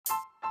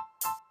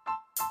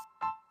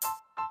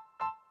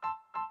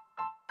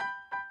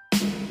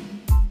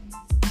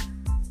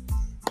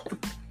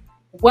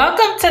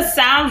Welcome to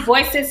Sound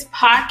Voices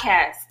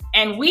Podcast,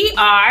 and we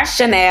are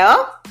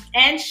Chanel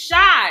and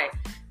Shy.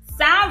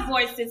 Sound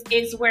Voices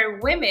is where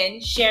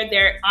women share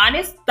their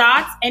honest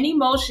thoughts and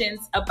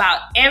emotions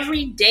about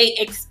everyday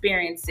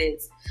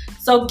experiences.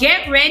 So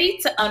get ready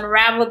to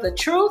unravel the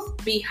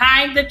truth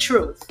behind the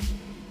truth.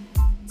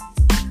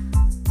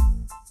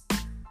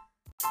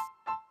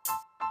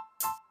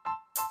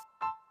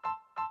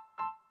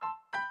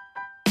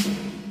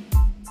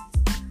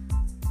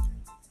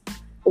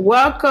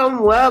 Welcome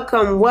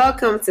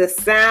to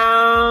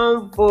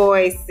Sound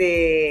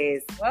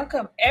Voices.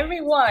 Welcome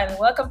everyone.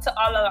 Welcome to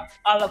all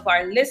of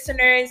our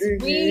listeners.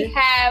 Mm-hmm. We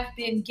have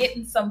been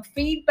getting some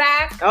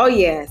feedback. Oh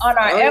yes. On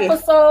our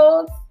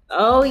episodes. Yes.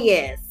 Oh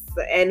yes.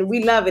 And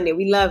we loving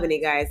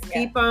it, guys.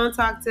 Yeah. Keep on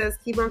talking to us.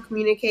 Keep on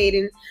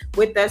communicating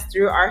with us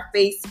through our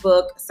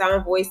Facebook,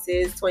 Sound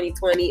Voices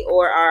 2020,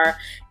 or our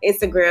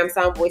Instagram,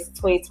 Sound Voices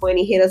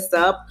 2020. Hit us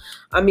up.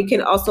 You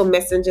can also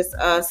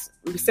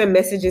send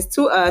messages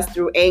to us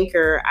through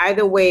Anchor.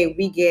 Either way,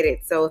 we get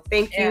it. So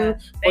thank you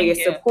for your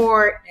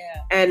support.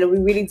 Yeah. And we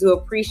really do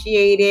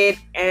appreciate it.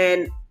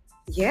 And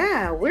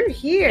yeah, we're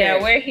here.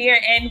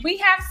 And we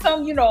have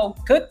some,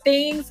 good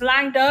things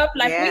lined up.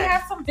 We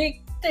have some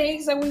big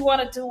things that we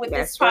want to do with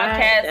this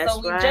podcast.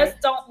 So we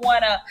just don't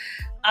want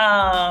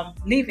to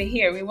leave it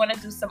here. We want to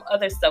do some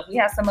other stuff. We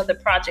have some other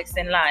projects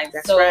in line.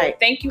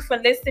 Thank you for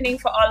listening.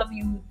 For all of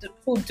you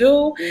who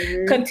do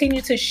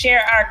continue to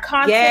share our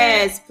content.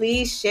 Yes,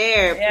 please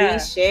share.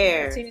 Please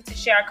share. Continue to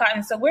share our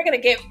content. So we're going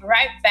to get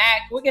right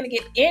back. We're going to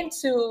get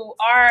into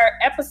our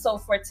episode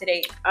for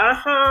today.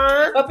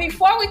 But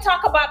before we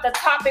talk about the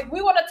topic,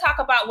 we want to talk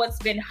about what's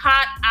been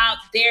hot out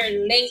there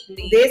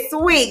lately. This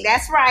week.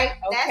 That's right.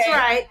 Okay. That's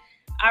right.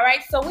 All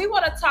right, so we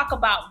want to talk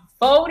about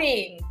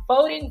voting.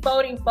 Vote.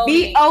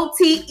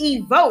 VOTE,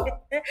 vote.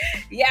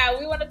 Yeah,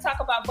 we want to talk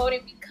about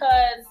voting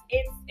because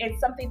it's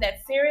something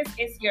that's serious.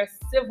 It's your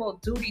civil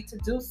duty to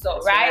do so,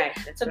 right?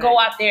 Go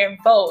out there and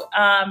vote.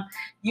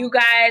 You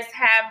guys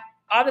have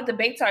all the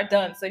debates are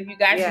done. So if you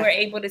guys were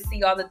able to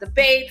see all the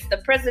debates, the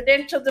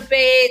presidential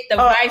debate, the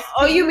vice.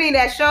 Oh, you mean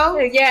that show?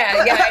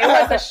 Yeah, it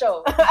was a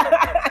show.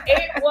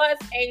 It was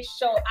a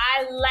show.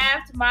 I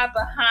laughed my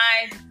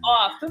behind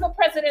off through the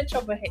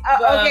presidential debate.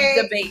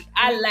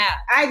 I laughed.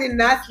 I did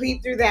not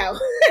sleep through that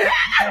one.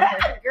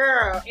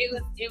 Girl. It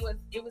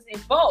was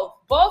in both.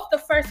 Both the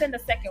first and the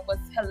second was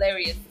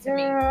hilarious to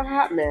me.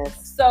 Hot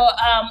mess. So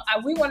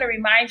we want to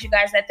remind you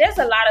guys that there's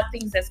a lot of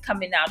things that's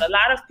coming out. A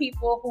lot of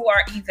people who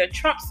are either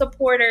Trump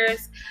supporters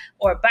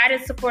or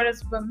Biden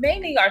supporters, but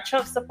mainly are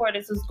Trump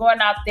supporters who's going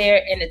out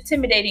there and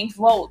intimidating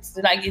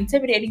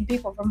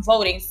people from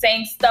voting,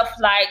 saying stuff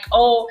like,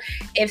 oh,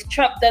 if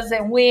Trump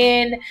doesn't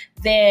win,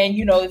 then,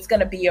 it's going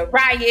to be a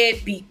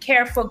riot. Be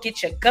careful.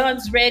 Get your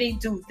guns ready.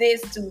 Do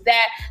this, do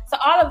that. So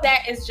all of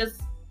that is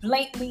just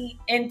blatantly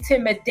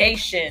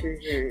intimidation.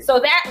 So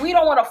that we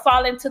don't want to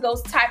fall into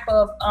those type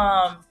of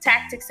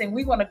tactics, and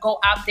we want to go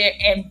out there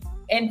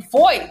and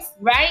voice,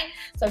 right?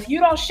 So if you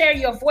don't share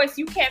your voice,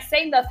 you can't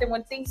say nothing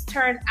when things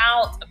turn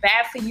out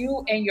bad for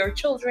you and your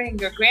children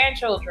and your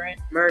grandchildren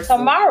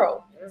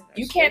tomorrow.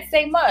 You can't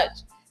say much.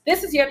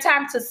 This is your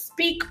time to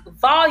speak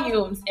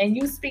volumes, and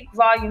you speak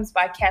volumes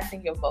by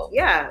casting your vote.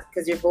 Yeah,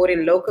 because you're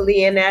voting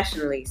locally and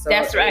nationally. So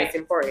that's right. It's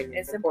important.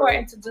 It's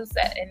important to do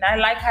that. And I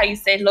like how you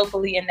say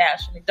locally and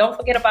nationally. Don't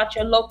forget about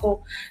your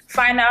local.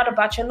 Find out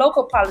about your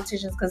local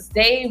politicians, because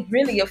they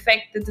really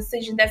affect the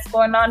decision that's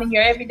going on in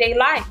your everyday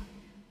life.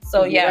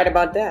 So you're right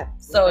about that.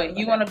 So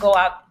you want to go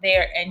out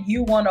there and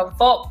you want to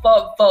vote.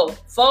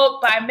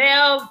 Vote by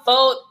mail,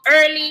 vote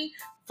early.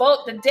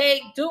 Vote the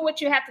day. Do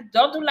what you have to.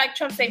 Don't do like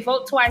Trump, say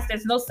vote twice.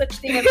 There's no such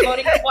thing as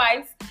voting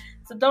twice.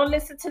 So don't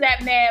listen to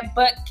that man,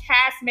 but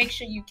make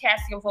sure you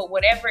cast your vote,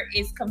 whatever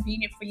is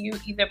convenient for you,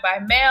 either by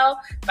mail,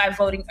 by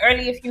voting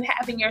early if you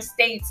have in your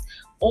states,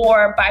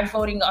 or by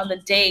voting on the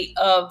day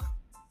of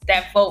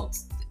that vote,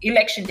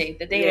 election day,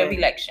 the day of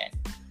election.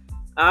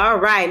 All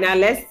right, now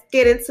let's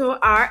get into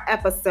our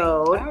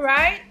episode. All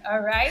right.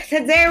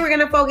 Today we're going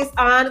to focus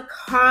on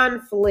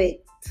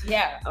conflict.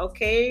 Yeah.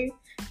 Okay.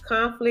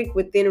 Conflict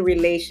within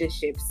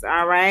relationships.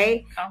 All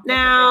right. Within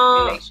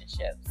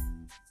relationships.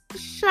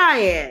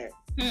 Cheyenne.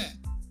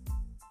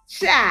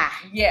 Shy.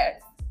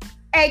 Yes.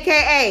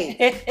 AKA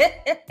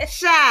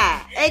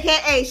Shy.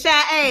 AKA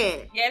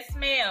Cheyenne. Yes,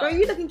 ma'am. Girl,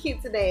 you looking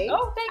cute today.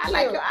 Oh, thank you.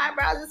 I like your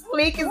eyebrows. This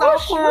fleek is on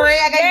point.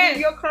 I gotta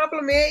give you a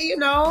compliment.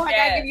 I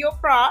gotta give you a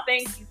prop.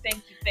 Thank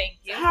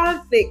you.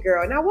 Conflict,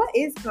 girl. Now, what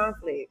is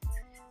conflict?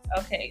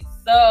 Okay,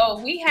 so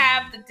we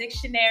have the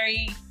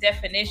dictionary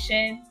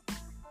definition.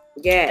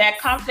 Yes. That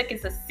conflict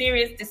is a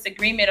serious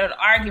disagreement or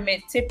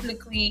argument,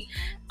 typically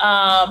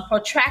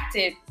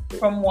protracted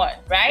from one,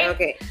 right?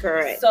 Okay,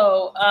 correct.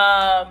 So,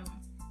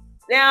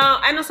 now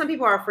I know some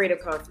people are afraid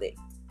of conflict.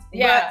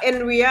 Yeah. But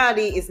in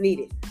reality, it's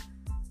needed.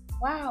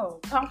 Wow,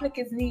 conflict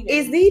is needed.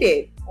 It's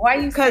needed. Why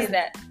you say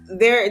that?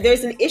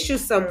 There's an issue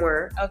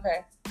somewhere.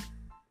 Okay.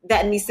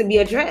 That needs to be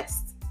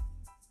addressed.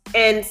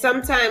 And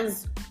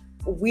sometimes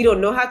we don't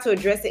know how to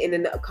address it, and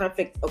then the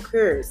conflict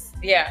occurs.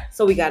 Yeah.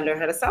 So we gotta learn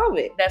how to solve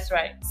it. That's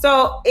right.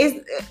 So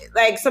it's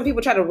like some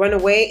people try to run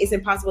away. It's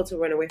impossible to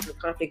run away from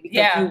conflict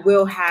because you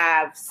will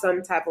have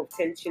some type of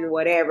tension,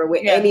 whatever,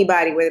 with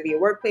anybody, whether it be a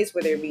workplace,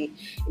 whether it be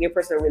in your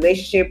personal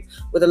relationship,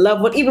 with a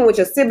loved one, even with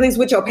your siblings,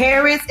 with your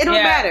parents. It don't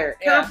matter.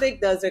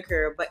 Conflict does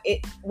occur, but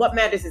what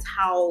matters is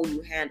how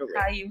you handle it.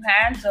 How you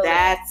handle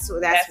That's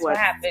what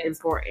happens.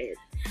 Important.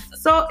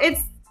 So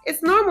it's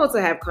normal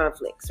to have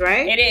conflicts,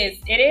 right?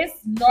 It is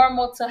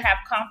normal to have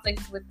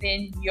conflicts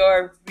within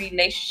your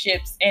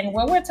relationships. And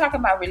when we're talking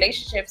about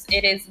relationships,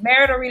 it is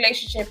marital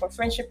relationship or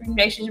friendship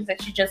relationship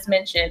that you just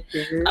mentioned.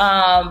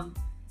 Mm-hmm.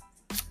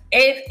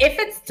 If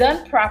it's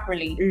done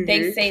properly,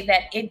 they say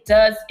that it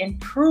does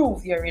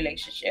improve your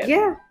relationship.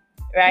 Yeah.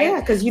 Right? Yeah,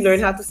 because you learn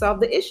how to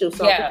solve the issue,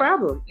 solve the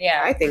problem. Yeah,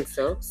 I think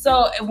so.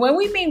 So when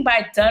we mean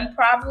by done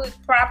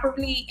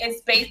properly,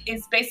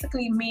 it's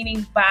basically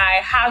meaning by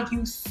how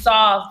you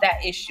solve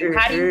that issue.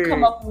 How do you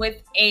come up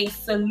with a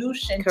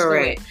solution to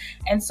it?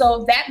 And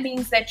so that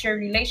means that your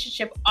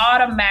relationship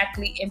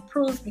automatically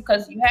improves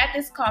because you had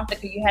this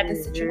conflict or you had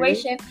this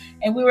situation,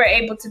 and we were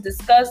able to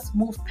discuss,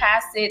 move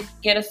past it,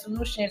 get a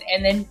solution,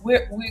 and then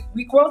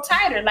we grow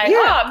tighter. Like,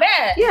 oh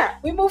man,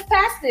 we move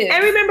past it.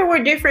 And remember,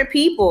 we're different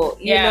people,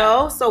 you know.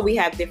 So we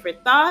have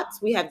different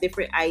thoughts, we have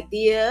different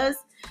ideas,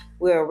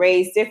 we're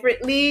raised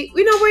differently.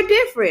 We know we're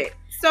different.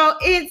 So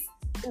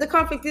the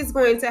conflict is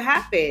going to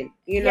happen,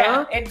 you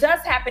know? Yeah, it does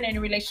happen in a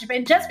relationship.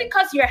 And just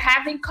because you're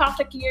having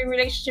conflict in your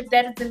relationship,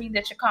 that doesn't mean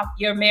that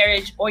your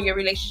marriage or your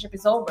relationship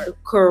is over.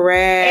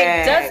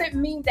 Correct. It doesn't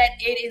mean that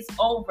it is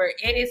over.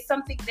 It is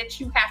something that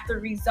you have to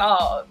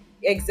resolve.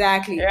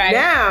 Exactly. Right?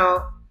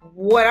 Now,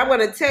 what I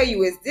want to tell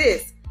you is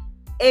this.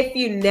 If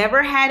you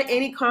never had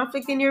any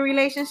conflict in your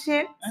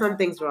relationship,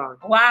 something's wrong.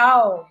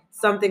 Wow.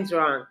 Something's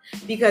wrong.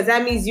 Because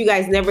that means you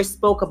guys never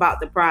spoke about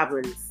the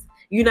problems.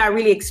 You're not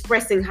really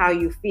expressing how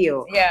you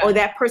feel. Yeah. Or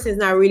that person's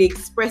not really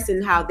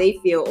expressing how they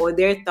feel or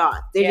their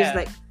thoughts. They're just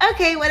like,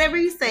 okay, whatever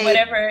you say.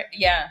 Whatever,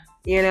 yeah.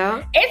 You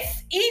know?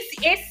 It's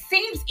easy. It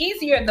seems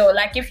easier though.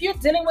 Like if you're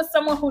dealing with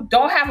someone who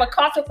don't have a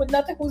conflict with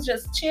nothing, who's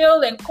just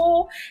chill and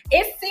cool,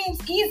 it seems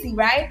easy,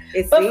 right?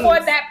 But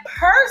for that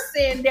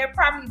person, they're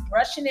probably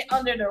brushing it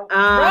under the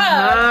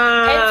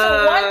rug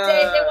until one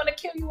day they want to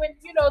kill you and,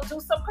 do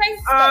some crazy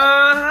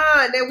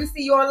stuff. Then we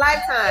see you on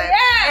Lifetime.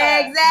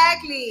 Yeah.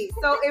 Exactly.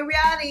 So in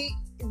reality,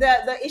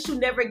 the issue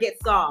never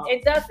gets solved.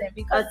 It doesn't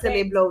because until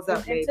it blows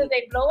up. Until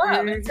they blow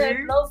up. Until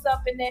it blows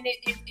up, and then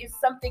it's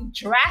something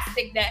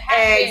drastic that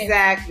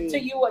happens to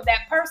you or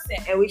that person.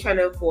 And we're trying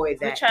to avoid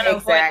that. We're trying to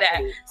avoid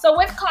that. So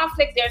with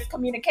conflict, there's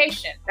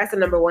communication. That's the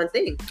number one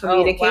thing.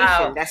 Communication.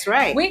 Oh, wow. That's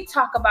right. We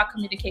talk about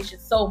communication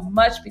so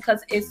much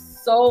because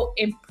it's so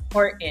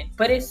important,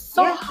 but it's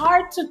so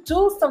hard to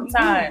do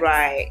sometimes.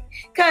 Right.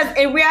 Because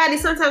in reality,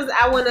 sometimes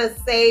I want to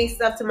say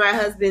stuff to my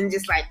husband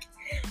just like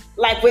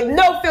with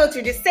no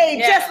filter, just say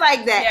it just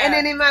like that. And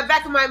then in my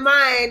back of my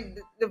mind,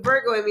 the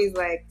Virgo in me is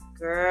like,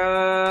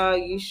 girl,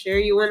 you sure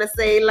you want to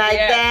say it like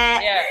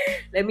that? Yeah.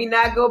 Let me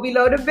not go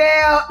below the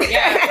belt.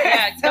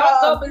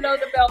 Don't go below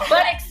the belt,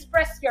 but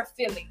express your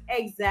feelings.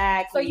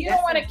 Exactly. So you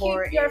don't want to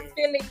keep your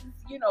feelings,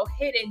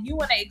 hidden. You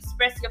want to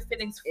express your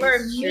feelings. For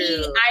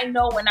me, I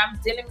know when I'm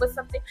dealing with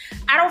something,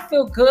 I don't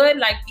feel good.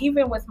 Like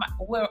even with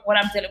when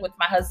I'm dealing with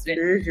my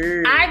husband,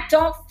 I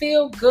don't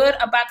feel good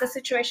about the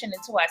situation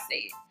until I say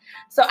it.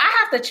 So I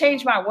have to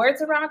change my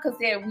words around because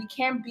we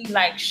can be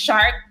like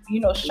sharp,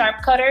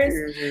 sharp cutters.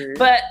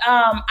 But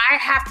I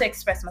have to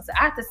express myself.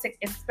 I have to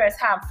express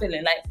how I'm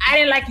feeling. Like, I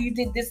didn't like you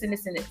did this and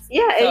this and this.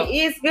 Yeah, so,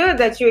 it's good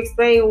that you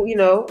explain,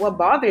 what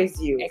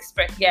bothers you.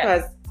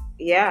 Because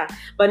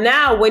but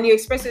now when you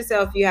express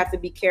yourself, you have to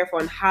be careful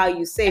on how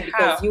you say it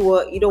because you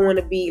don't want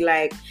to be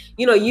like,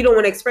 you don't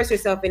want to express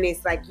yourself and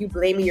it's like you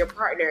blaming your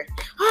partner.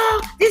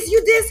 Oh,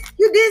 you this,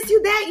 you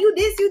that, you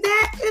this, you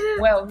that.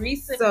 Well,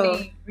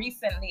 recently,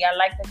 I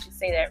like that you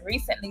say that.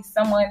 Recently,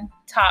 someone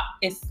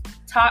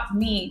taught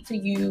me to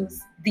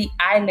use the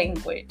I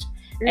language.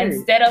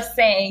 Instead of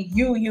saying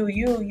you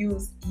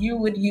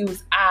would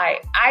use I.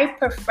 I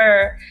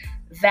prefer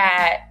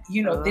that,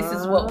 this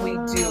is what we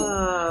do.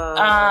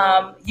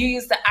 You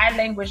use the I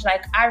language,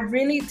 like, I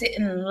really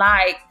didn't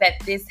like that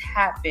this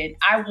happened.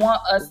 I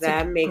want us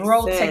to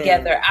grow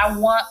together. I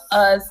want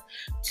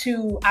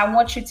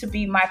you to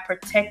be my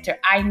protector.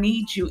 I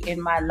need you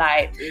in my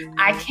life.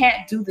 I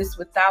can't do this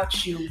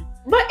without you.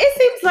 But it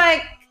seems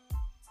like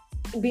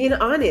being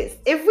honest.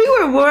 If we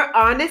were more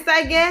honest,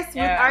 I guess,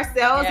 with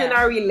ourselves and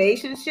our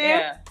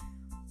relationship,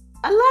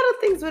 a lot of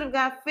things would have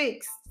got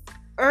fixed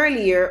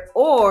earlier,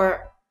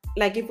 or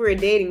like if we were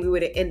dating, we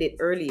would have ended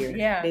earlier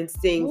than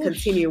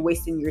continue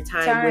wasting your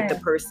time with the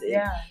person.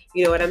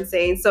 You know what I'm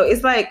saying? So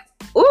it's like,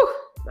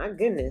 my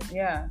goodness.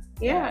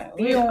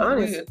 Being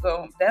honest.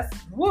 That's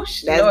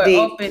whoosh. That's Lord,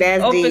 deep.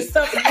 That's deep.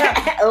 Something else.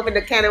 Open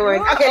the can of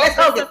worms. Okay, let's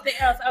focus.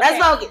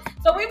 Let's focus.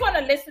 So we want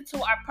to listen to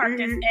our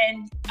partners,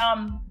 and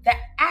the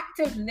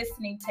active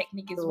listening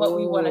technique is what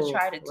we want to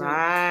try to do.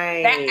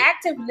 Right. That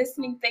active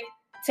listening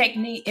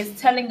technique is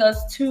telling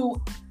us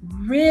to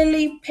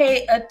really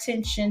pay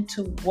attention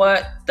to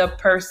what the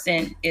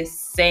person is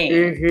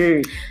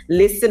saying.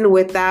 Listen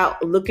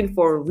without looking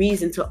for a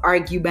reason to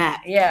argue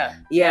back. Yeah,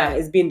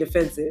 it's being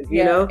defensive,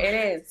 you know? It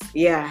is.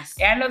 Yes.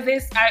 I know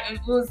it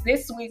was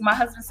this week, my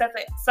husband said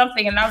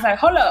something and I was like,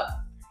 hold up,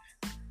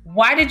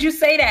 why did you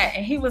say that?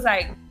 And he was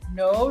like,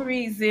 no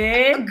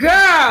reason. Girl.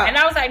 And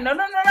I was like, no.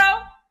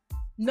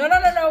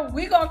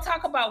 We're going to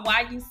talk about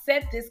why you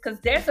said this, because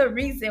there's a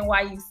reason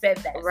why you said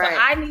that. Right. So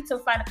I need to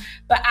find,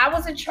 but I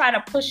wasn't trying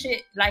to push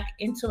it like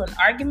into an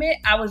argument.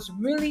 I was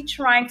really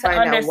trying to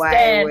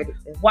understand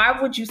why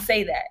would you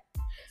say that?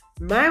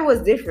 Mine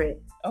was different.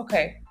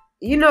 Okay.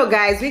 You know,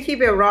 guys, we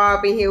keep it raw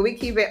up in here. We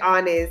keep it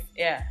honest.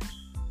 Yeah.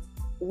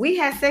 We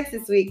had sex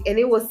this week and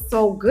it was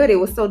so good. It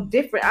was so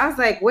different. I was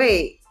like,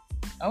 wait.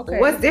 Okay.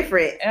 What's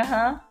different?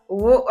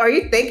 What are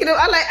you thinking of?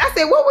 I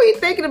said, what were you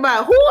thinking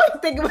about? Who were you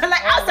thinking about?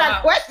 Like, I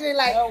started questioning.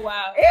 Like, oh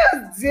wow, it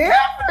was different.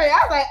 I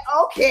was like,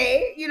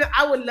 okay, you know,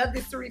 I would love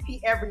this to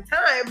repeat every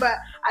time, but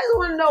I just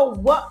want to know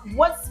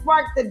what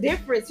sparked the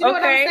difference. You know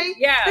what I'm saying?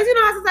 Yeah. Because you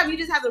know how sometimes you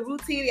just have the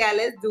routine. Yeah,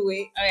 let's do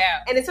it. Oh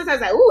yeah. And then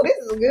sometimes like, ooh, this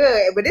is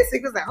good, but this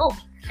week was like, oh.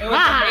 It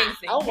was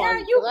amazing. Oh yeah,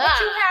 but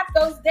you have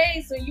those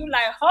days when you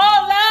like,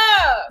 hold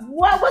up.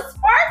 What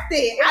sparked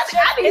it?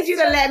 I need you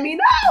to let me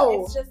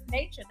know. It's just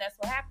nature. That's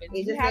what happens.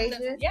 It's just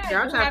nature? Yeah.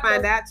 I'm trying to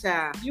find out,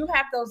 child. You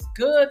have those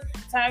good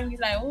times. You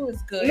like, oh,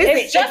 it's good. Listen,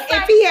 it's just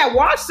if he had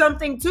watched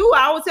something too,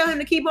 I would tell him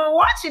to keep on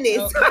watching this.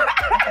 Okay.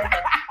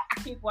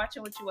 Keep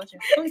watching what you're watching.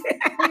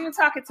 Who you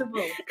talking to,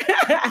 boo?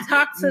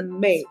 Talk to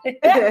me.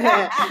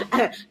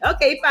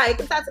 Okay, fine. You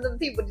can talk to the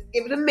people. Just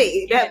give it to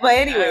me. Yeah. But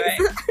anyways.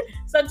 Right.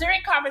 So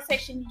during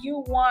conversation,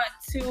 you want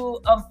to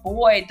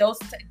avoid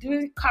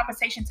during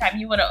conversation time,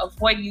 you want to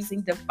avoid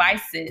using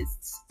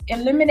devices,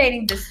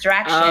 eliminating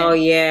distraction. Oh,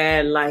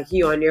 yeah. Like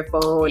you on your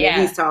phone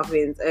and he's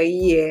talking.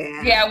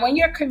 Yeah, when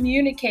you're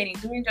communicating,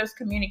 during those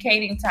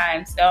communicating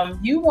times,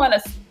 you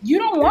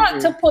don't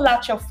want to pull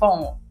out your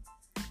phone.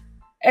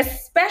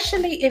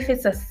 Especially if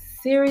it's a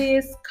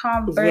serious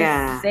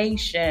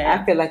conversation. Yeah.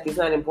 I feel like it's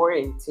not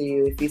important to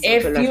you if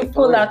you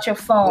pull out your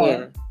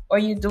phone or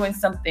you're doing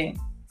something.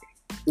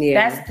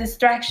 Yeah. That's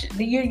distraction.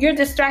 You're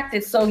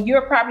distracted, so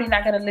you're probably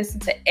not going to listen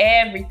to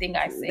everything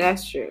I say.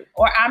 That's true.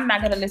 Or I'm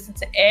not going to listen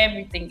to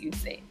everything you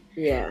say.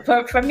 Yeah.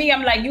 For me,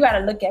 I'm like, you got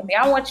to look at me.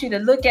 I want you to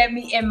look at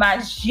me in my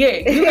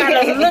shit. You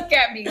got to look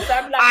at me. So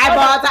I'm like,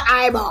 eyeball to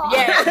eyeball.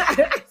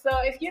 Yeah. So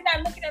if you're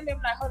not looking at me,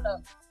 I'm like, hold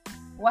up.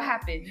 What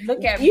happened?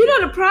 Look at me. You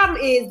know the problem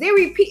is they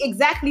repeat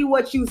exactly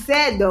what you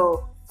said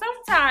though.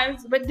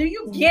 Sometimes, but do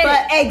you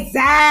get it?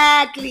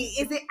 Exactly.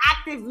 Is it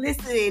active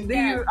listening?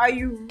 Are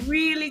you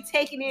really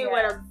taking in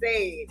what I'm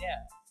saying?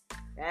 Yeah.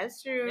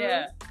 That's true.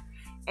 Yeah.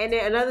 And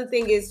then another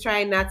thing is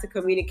trying not to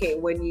communicate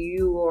when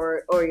you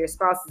or your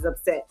spouse is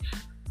upset.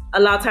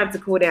 Allow time to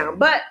cool down.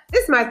 But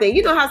this is my thing.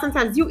 You know how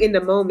sometimes you in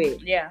the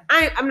moment. Yeah.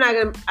 I'm not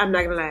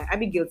gonna lie. I'd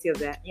be guilty of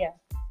that. Yeah.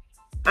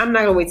 I'm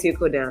not gonna wait till you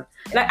cool down.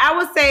 Yeah. Like I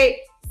would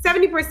say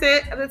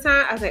 70% of the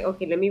time, I was like,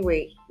 okay, let me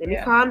wait. Let me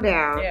calm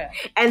down. Yeah.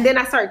 And then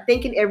I start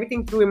thinking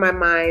everything through in my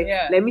mind.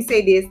 Yeah. Let me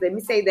say this. Let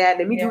me say that.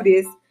 Let me do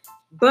this.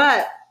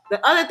 But the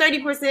other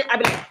 30%,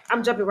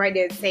 I'm jumping right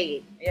there and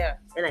saying. Yeah.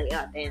 And like,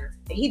 oh, damn. And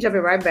he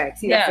jumping right back.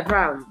 See, that's the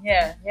problem.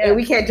 Yeah. And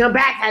we can't jump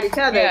back at each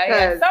other.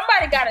 Yeah.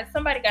 Somebody got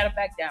to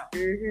back down.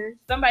 Mm-hmm.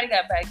 Somebody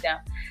got to back down.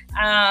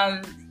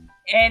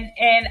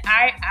 And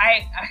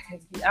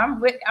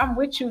I'm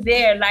with you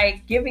there,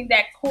 like giving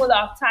that cool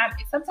off time.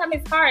 Sometimes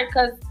it's hard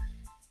because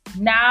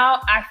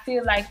now I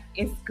feel like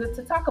it's good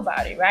to talk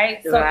about it,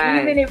 right? So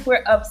even if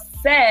we're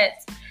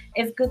upset,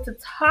 it's good to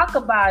talk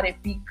about it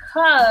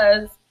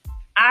because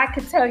I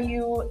could tell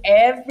you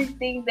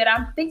everything that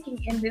I'm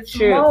thinking in this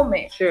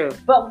moment. True.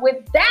 But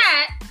with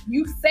that,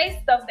 you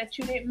say stuff that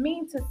you didn't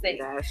mean to say.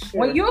 That's true.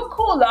 When you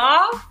cool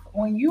off,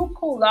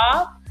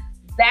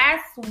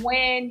 that's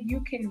when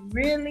you can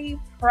really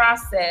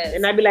process.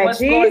 And I'd be like,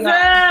 Jesus.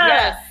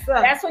 Yes.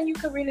 That's when you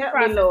can really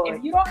process. Lord.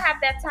 If you don't have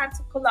that time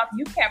to cool off,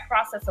 you can't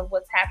process of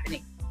what's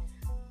happening.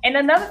 And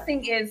another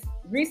thing is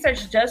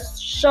research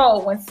just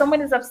show when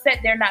someone is upset,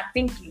 they're not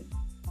thinking.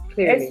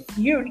 Clearly.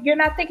 You're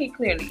not thinking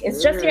clearly.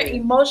 It's just your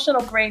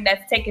emotional brain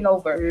that's taking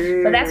over.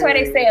 So that's why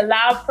they say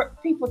allow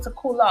people to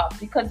cool off,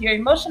 because your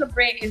emotional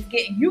brain is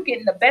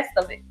getting the best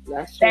of it.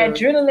 That's true. That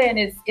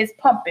adrenaline is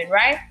pumping,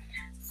 right?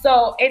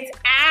 So it's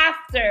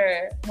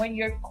after when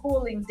you're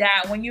cooling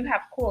down, when you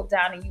have cooled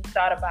down and you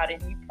thought about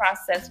it and you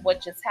process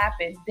what just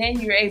happened, then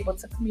you're able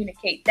to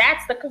communicate.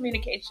 That's the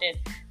communication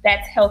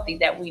that's healthy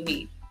that we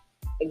need.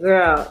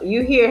 Girl,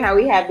 you hear how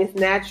we have this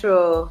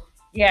natural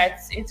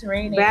it's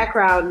raining.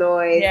 Background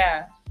noise.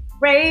 Yeah.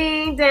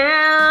 Rain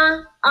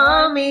down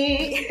on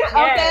me.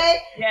 Okay?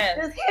 Yes.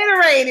 Just hear the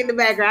rain in the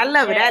background. I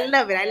love it.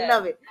 I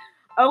love it.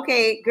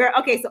 Okay, girl.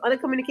 Okay, so under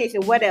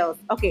communication, what else?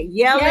 Okay,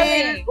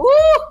 yelling.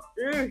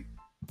 Ooh.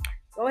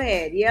 Go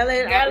ahead.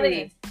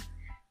 Yelling.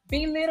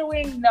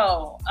 Belittling,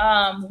 no.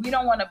 We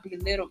don't want to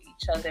belittle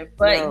each other,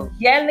 but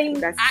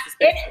yelling,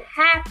 it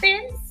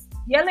happens.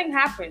 yelling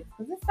happens.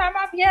 Because this time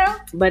I've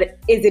yelled. But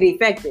is it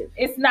effective?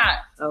 It's not.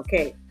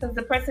 Okay. Because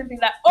the person be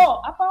like,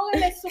 oh,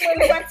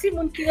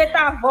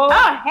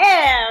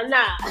 hell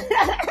no.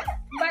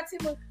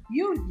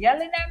 You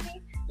yelling at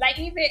me? Like,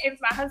 even if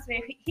my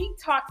husband, he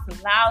talks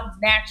loud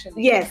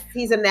naturally. Yes,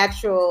 he's a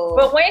natural.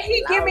 But when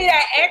he give me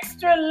that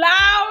extra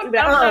loud, I'm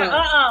like,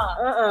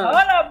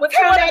 hold up.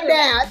 Turn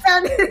that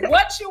down.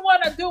 What you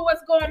want to do?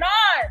 What's going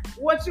on?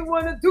 What you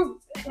want to do?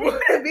 Want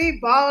to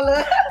be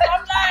baller?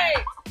 I'm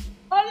like,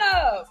 hold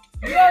up.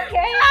 You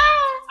okay?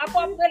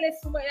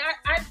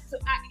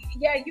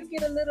 Yeah, you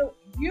get a little.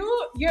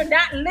 You're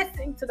not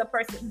listening to the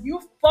person. You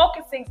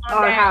focusing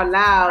on that, how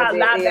loud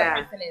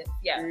that person is.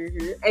 Yeah,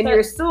 and you're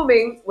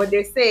assuming what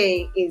they're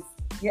saying is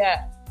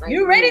like,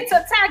 you ready to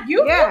attack?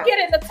 You get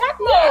in attack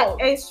mode.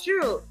 It's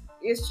true.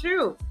 It's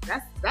true.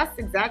 That's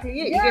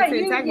exactly it. Yeah,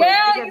 you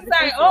yell. He's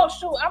like, oh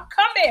shoot, I'm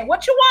coming.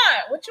 What you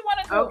want? What you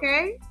want to do?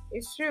 Okay,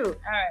 it's true. All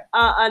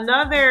right.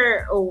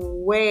 Another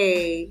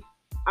way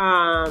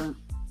to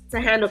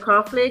handle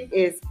conflict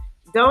is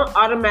don't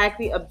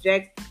automatically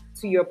object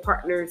to your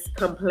partner's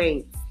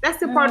complaints. That's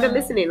the part of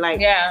listening. Like,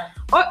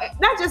 or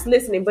not just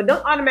listening, but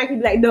don't automatically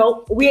be like,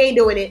 no, we ain't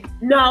doing it.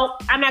 No,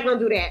 I'm not gonna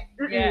do that.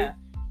 Yeah.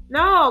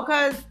 No,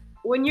 because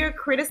when you're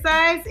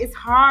criticized, it's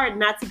hard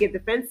not to get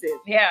defensive.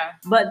 Yeah.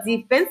 But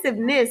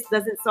defensiveness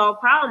doesn't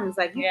solve problems.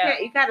 Like, you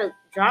gotta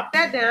drop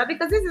that down,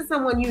 because this is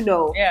someone you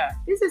know. Yeah.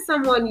 This is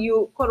someone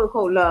you quote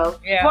unquote love.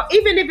 Yeah. Well,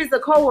 even if it's a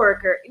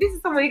coworker, this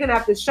is someone you're gonna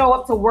have to show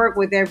up to work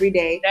with every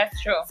day.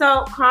 That's true.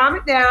 So calm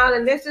it down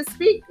and let's just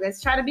speak. Let's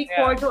try to be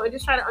cordial and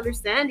just try to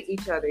understand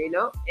each other, you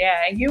know?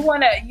 Yeah, and you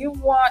want to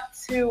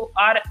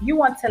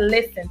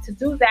listen. To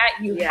do that,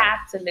 you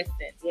have to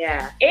listen.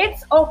 Yeah.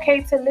 It's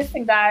okay to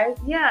listen, guys.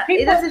 Yeah.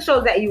 It doesn't show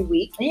that you're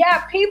weak.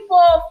 Yeah,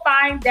 people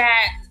find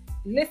that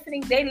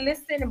listening, they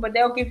listen, but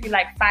they'll give you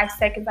like 5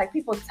 seconds. Like,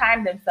 people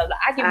time themselves. Like,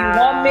 I give you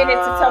 1 minute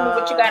to tell me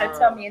what you got to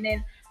tell me, and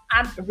then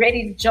I'm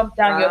ready to jump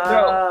down your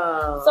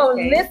throat. So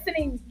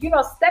listening, take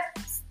a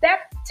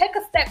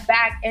step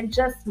back and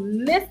just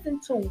listen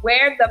to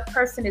where the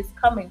person is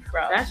coming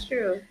from. That's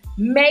true.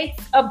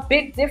 Makes a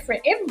big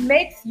difference. It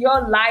makes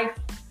your life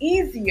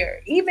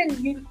easier. Even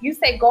you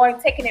say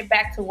taking it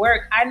back to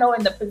work. I know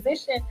in the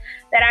position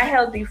that I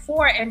held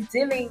before and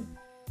dealing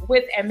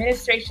with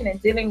administration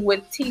and dealing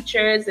with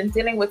teachers and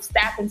dealing with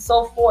staff and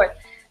so forth,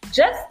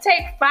 just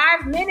take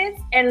 5 minutes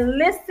and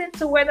listen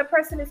to where the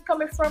person is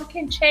coming from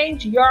can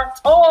change your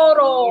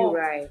total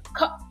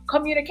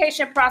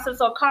communication process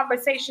or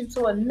conversation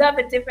to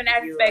another different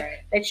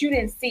aspect that you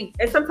didn't see.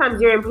 And sometimes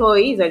your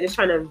employees are just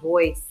trying to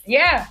voice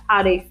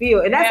how they feel.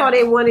 And that's all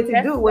they wanted to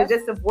do was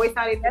just to voice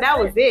how they feel. That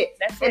was it.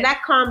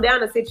 That calmed down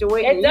the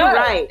situation. You're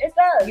right. It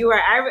does. You're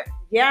right.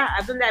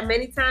 I've done that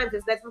many times.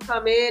 Just let them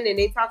come in and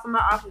they talk to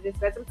my office.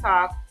 Just let them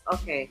talk.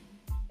 Okay.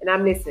 And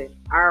I'm listening.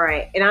 All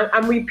right. And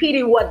I'm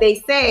repeating what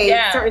they say,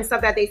 certain stuff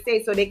that they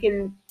say, so they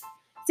can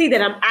see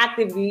that I'm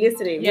actively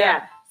listening.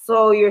 Yeah.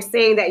 So you're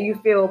saying that you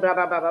feel blah,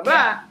 blah, blah, blah,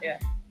 blah. Yeah.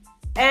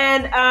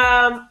 And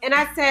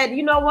I said,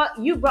 you know what?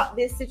 You brought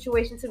this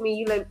situation to me.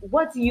 You like,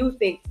 what do you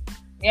think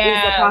is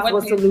the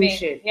possible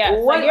solution? Yeah.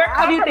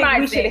 How do you think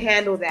we should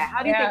handle that?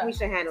 How do you think we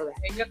should handle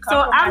that?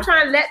 So I'm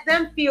trying to let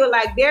them feel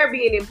like they're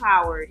being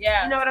empowered.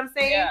 Yeah. You know what I'm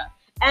saying? Yeah.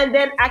 And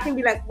then I can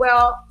be like,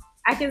 well,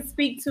 I can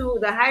speak to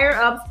the higher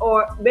ups,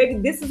 or maybe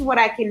this is what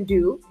I can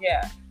do.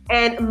 Yeah.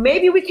 And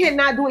maybe we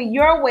cannot do it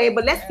your way,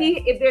 but let's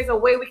see if there's a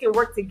way we can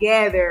work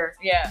together.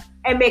 Yeah.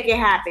 And make it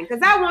happen. Because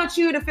I want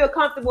you to feel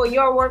comfortable in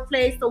your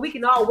workplace so we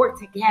can all work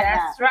together.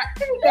 That's right.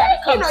 We gotta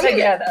come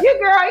together. You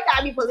girl, you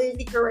gotta be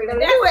politically correct.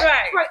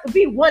 That's right.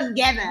 Be one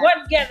together.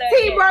 One together.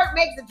 Teamwork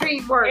makes the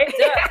dream work. It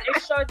does.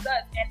 It sure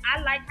does. And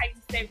I like how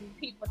you say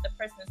repeat what the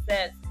person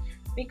says.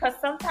 Because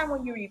sometimes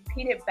when you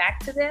repeat it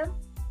back to them,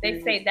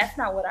 they say, that's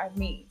not what I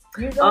mean.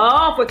 You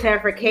know? For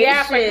clarification.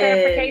 Yeah, for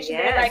clarification.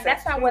 Yes, they're like,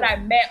 that's not what I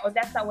meant, or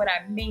that's not what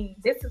I mean.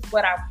 This is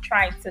what I'm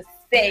trying to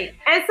say.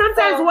 And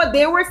sometimes what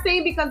they were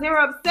saying, because they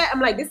were upset,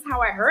 I'm like, this is how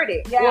I heard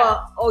it.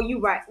 Yeah. Well, you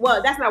right.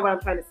 Well, that's not what I'm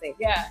trying to say.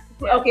 Yeah.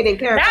 Okay, then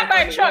clarify. Not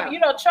by Trump. Yeah.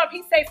 You know, Trump,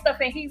 he say stuff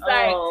and he's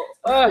like,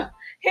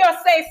 he'll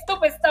say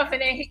stupid stuff,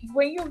 and then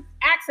when you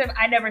ask him,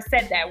 I never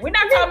said that. We're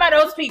not talking about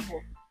those people.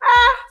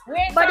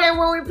 But then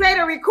when we play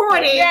the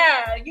recording,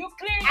 you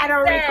clearly I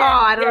don't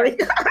recall.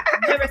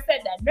 Never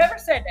said that. Never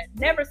said that.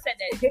 Never said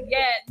that.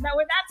 Yeah, no,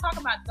 we're not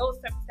talking about those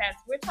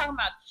circumstances. We're talking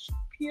about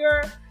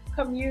pure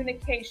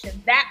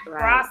communication, that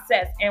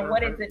process, and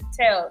what it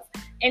entails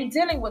in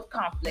dealing with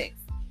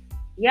conflicts.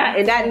 Yeah,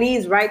 and that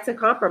leads right to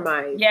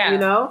compromise. Yeah, you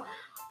know,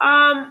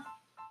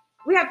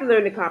 we have to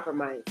learn to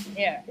compromise.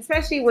 Yeah,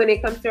 especially when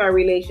it comes to our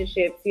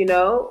relationships. You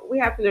know, we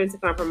have to learn to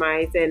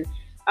compromise and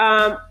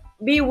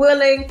be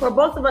willing for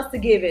both of us to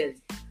give in.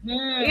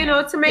 You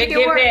know, to make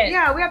it work.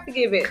 Yeah, we have to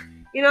give it.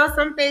 You know,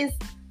 some things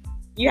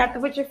you have to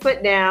put your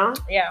foot down.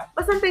 Yeah.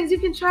 But some things you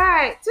can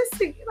try. Just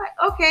to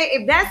like, okay,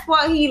 if that's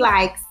what he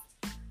likes,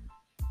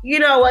 you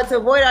know what, to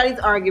avoid all these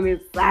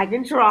arguments, I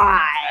can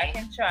try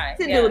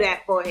to do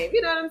that for him.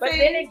 You know what I'm saying? But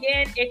then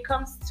again, it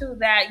comes to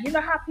that, you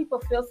know how people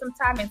feel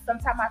sometimes, and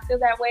sometimes I feel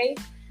that way.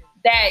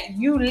 that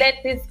you let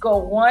this go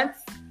once.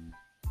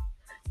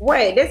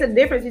 Wait, there's a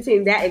difference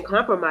between that and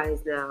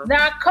compromise now.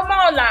 Now, come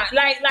on,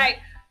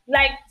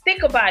 like,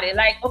 think about it.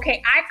 Like,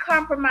 okay, I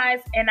compromise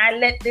and I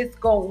let this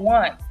go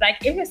once.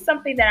 Like, if it's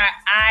something that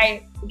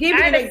I give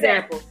me an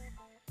example.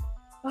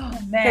 Oh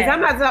man, because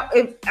I'm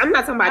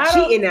not talking about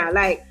cheating now.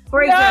 Like,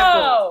 for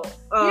example,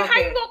 how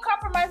you gonna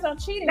compromise on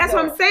cheating? That's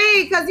what I'm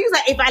saying. Because you was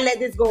like, if I let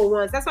this go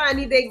once, that's why I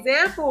need the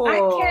example.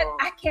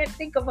 I can't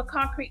think of a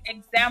concrete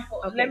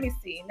example. Okay. Let me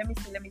see.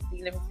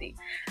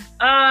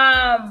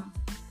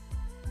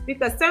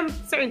 Because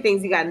certain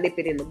things you gotta nip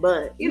it in the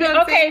bud. You know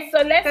what I'm saying? Okay,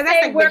 so let's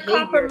say like we're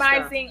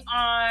compromising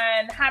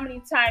on how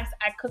many times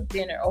I cook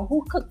dinner or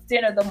who cooks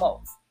dinner the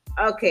most.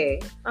 Okay,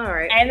 all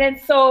right. And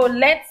then so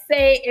let's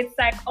say it's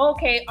like,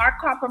 okay, our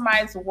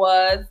compromise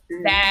was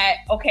that,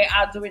 okay,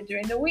 I'll do it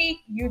during the week,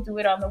 you do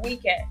it on the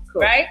weekend,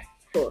 right?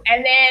 Cool.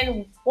 And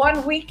then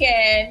one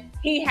weekend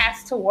he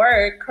has to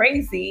work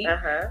crazy,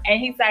 and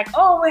he's like,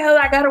 oh, well,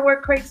 I gotta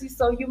work crazy,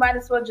 so you might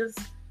as well just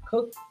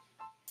cook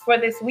for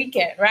this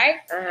weekend, right?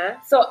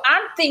 So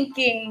I'm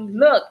thinking,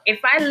 look, if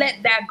I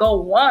let that go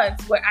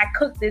once where I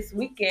cook this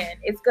weekend,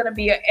 it's going to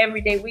be an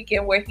everyday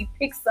weekend where he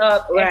picks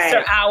up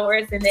extra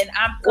hours and then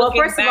I'm cooking.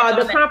 Well, first of all,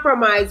 the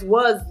compromise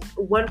was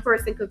one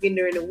person cooking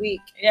during the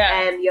week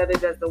and the other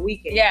does the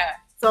weekend. Yeah.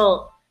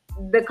 So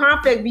the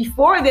conflict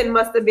before then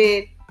must have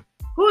been,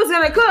 who's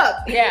going to cook?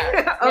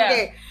 Yeah.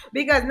 Okay. Yeah.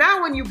 Because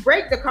now when you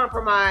break the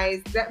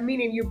compromise, that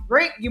meaning you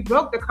broke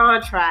the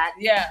contract.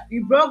 Yeah.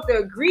 You broke the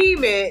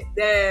agreement,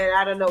 then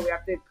I don't know, we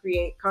have to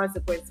create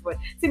consequences. But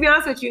to be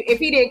honest with you, if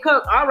he didn't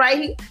cook, all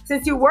right,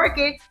 since you're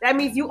working, that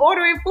means you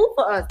ordering food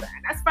for us.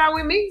 That's fine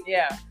with me.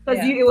 Yeah.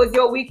 Because it was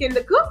your weekend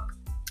to cook.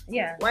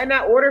 Yeah. Why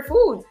not order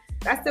food?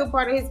 That's still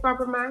part of his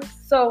compromise.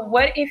 So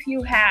what if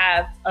you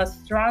have a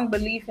strong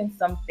belief in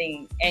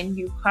something and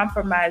you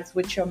compromise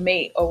with your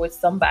mate or with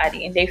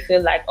somebody and they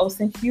feel like, oh,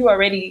 since you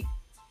already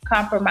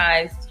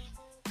compromised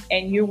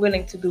and you're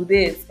willing to do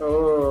this,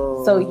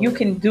 so you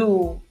can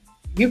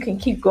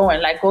keep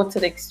going, like go to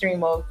the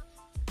extreme of,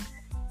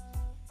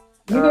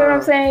 you know what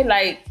I'm saying?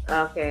 Like,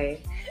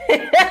 okay.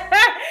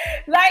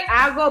 Like,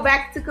 I'll go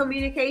back to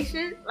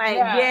communication. Like,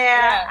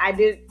 I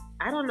did.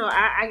 I don't know.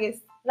 I guess.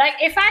 Like,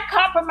 if I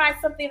compromise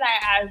something that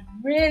I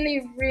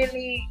really,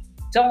 really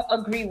don't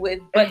agree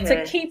with, but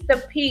to keep the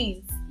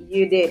peace,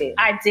 you did it.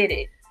 I did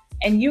it.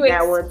 And you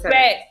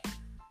expect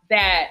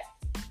that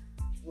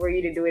for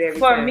you to do it every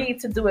time. For me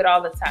to do it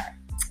all the time.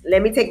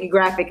 Let me take you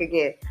graphic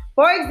again.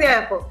 For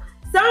example,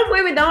 some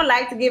women don't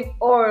like to give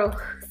oral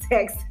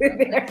sex to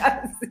their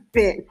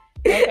husband.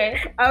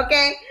 Okay.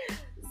 Okay.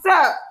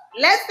 So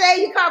let's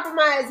say you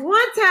compromise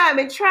one time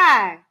and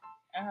try.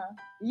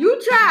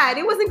 You tried.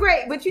 It wasn't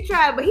great, but you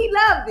tried. But he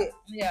loved it.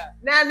 Yeah.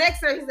 Now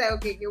next time he's like,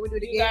 okay, can we do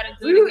it again? You gotta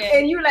do it again.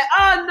 And you're like,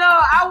 oh no,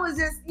 I was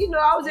just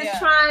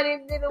trying.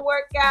 It didn't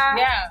work out.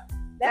 Yeah.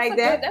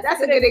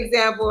 That's a good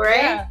example,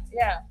 right?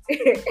 Yeah.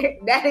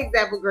 That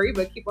example, girl, you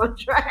better keep on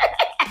trying.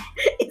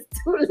 It's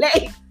too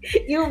late.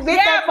 You bit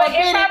the but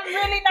if I'm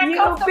really not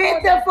comfortable, you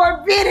bit the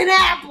forbidden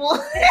apple.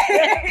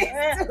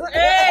 It's too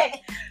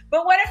late.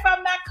 But what if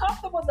I'm not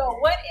comfortable though?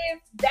 What if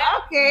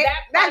that? Okay,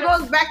 that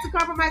goes back to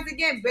compromise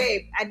again,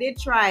 babe. I did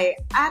try it.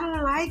 I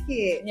don't like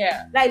it.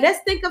 Yeah. Like, let's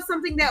think of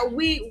something that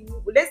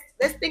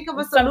let's think of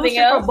a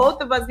solution for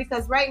both of us,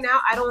 because right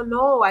now I don't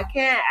know. I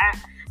can't.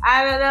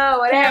 I don't know.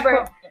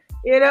 Whatever.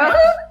 You know,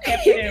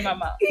 can't put it in my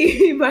mouth.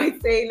 You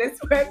might say, let's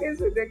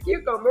practice with the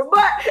cucumber,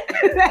 but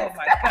oh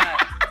my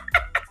god.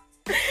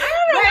 I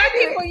don't know why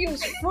people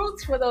use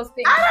fruits for those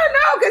things. I don't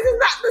know, because it's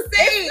not the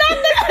same. It's not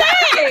the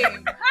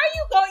same. How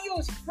you gonna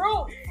use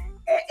fruit?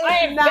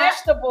 It's not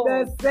vegetables.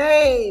 The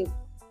same.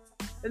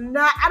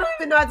 I don't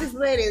even know how to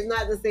explain it. It's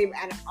not the same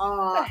at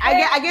all.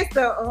 I guess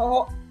the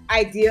whole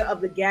idea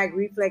of the gag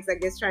reflex, I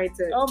guess, trying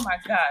to. Oh my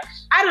gosh.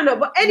 I don't know,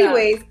 but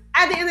anyways,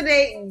 at the end of the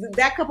day,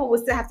 that couple will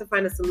still have to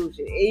find a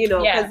solution. You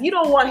know, because you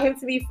don't want him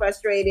to be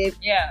frustrated.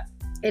 Yeah.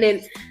 And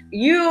then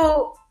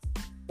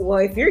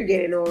if you're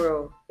getting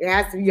oral, you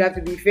have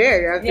to be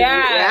fair. You have to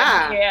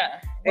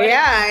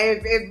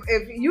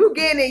If you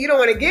getting it, you don't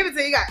want to give it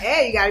to you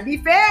gotta be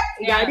fair.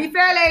 You gotta be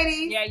fair,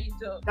 ladies. Yeah, you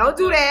do. Don't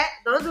do that.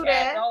 Don't do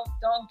that.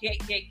 Don't get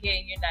and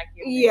you're not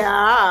giving.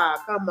 Yeah,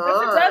 come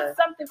on. It does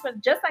something for,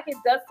 just like it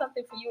does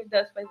something for you, it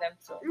does for them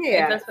too.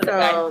 Yeah. It does for the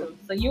guy too.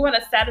 So you want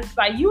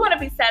to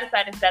be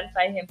satisfied and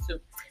satisfy him too.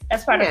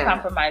 That's part of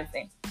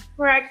compromising.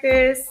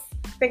 Practice.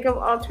 Think of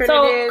alternatives.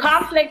 So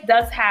conflict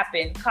does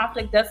happen.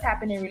 Conflict does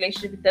happen in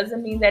relationship. It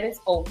doesn't mean that it's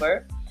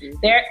over. Mm-hmm.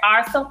 There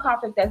are some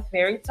conflict that's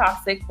very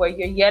toxic, where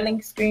you're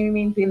yelling,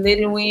 screaming,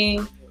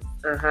 belittling,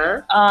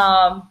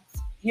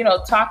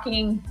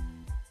 talking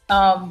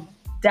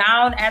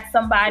down at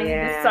somebody.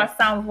 This is our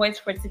sound voice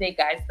for today,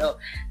 guys.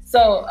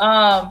 So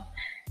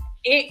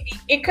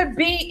it could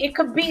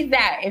be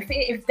that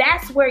if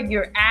that's where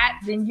you're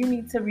at, then you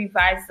need to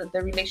revise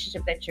the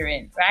relationship that you're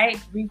in, right?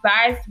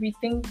 Revise,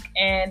 rethink,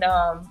 and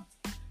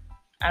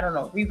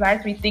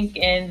revise,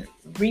 rethink, and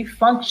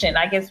refunction.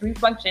 I guess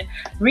revamp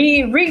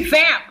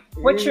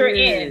what you're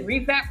in.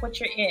 Revamp what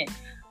you're in.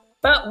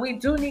 But we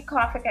do need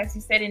conflict, as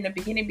you said in the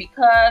beginning,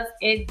 because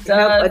it does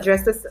help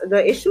address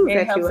the issues that you have.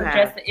 It helps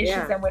address the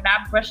issues, and we're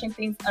not brushing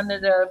things under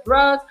the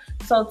rug,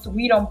 so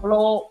we don't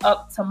blow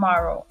up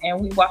tomorrow and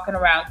we walking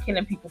around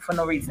killing people for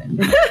no reason.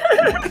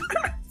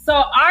 So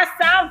our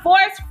sound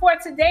voice for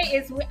today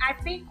is, I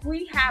think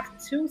we have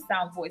 2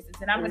 sound voices,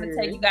 and I'm going to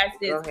tell you guys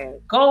this.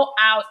 Go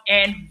out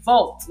and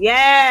vote.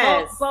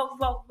 Yes.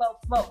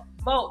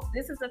 Vote.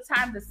 This is the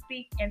time to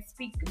speak and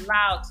speak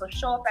loud. So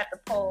show up at the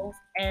polls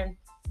and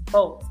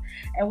vote.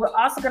 And we're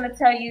also going to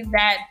tell you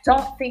that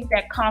don't think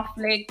that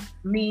conflict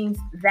means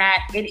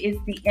that it is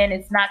the end.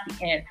 It's not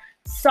the end.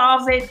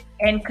 Solve it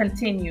and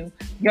continue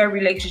your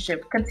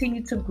relationship.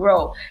 Continue to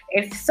grow.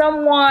 If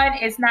someone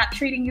is not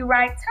treating you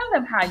right, tell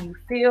them how you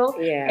feel.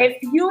 Yeah.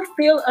 If you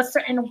feel a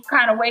certain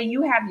kind of way,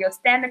 you have your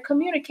standard.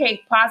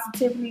 Communicate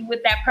positively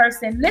with that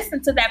person.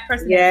 Listen to that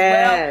person as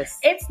well.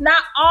 It's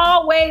not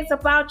always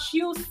about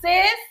you,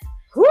 sis.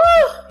 Woo!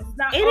 It's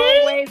not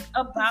always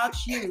about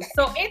you.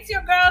 So it's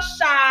your girl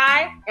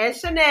Shy and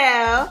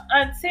Chanel.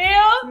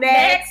 Until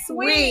next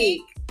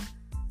week.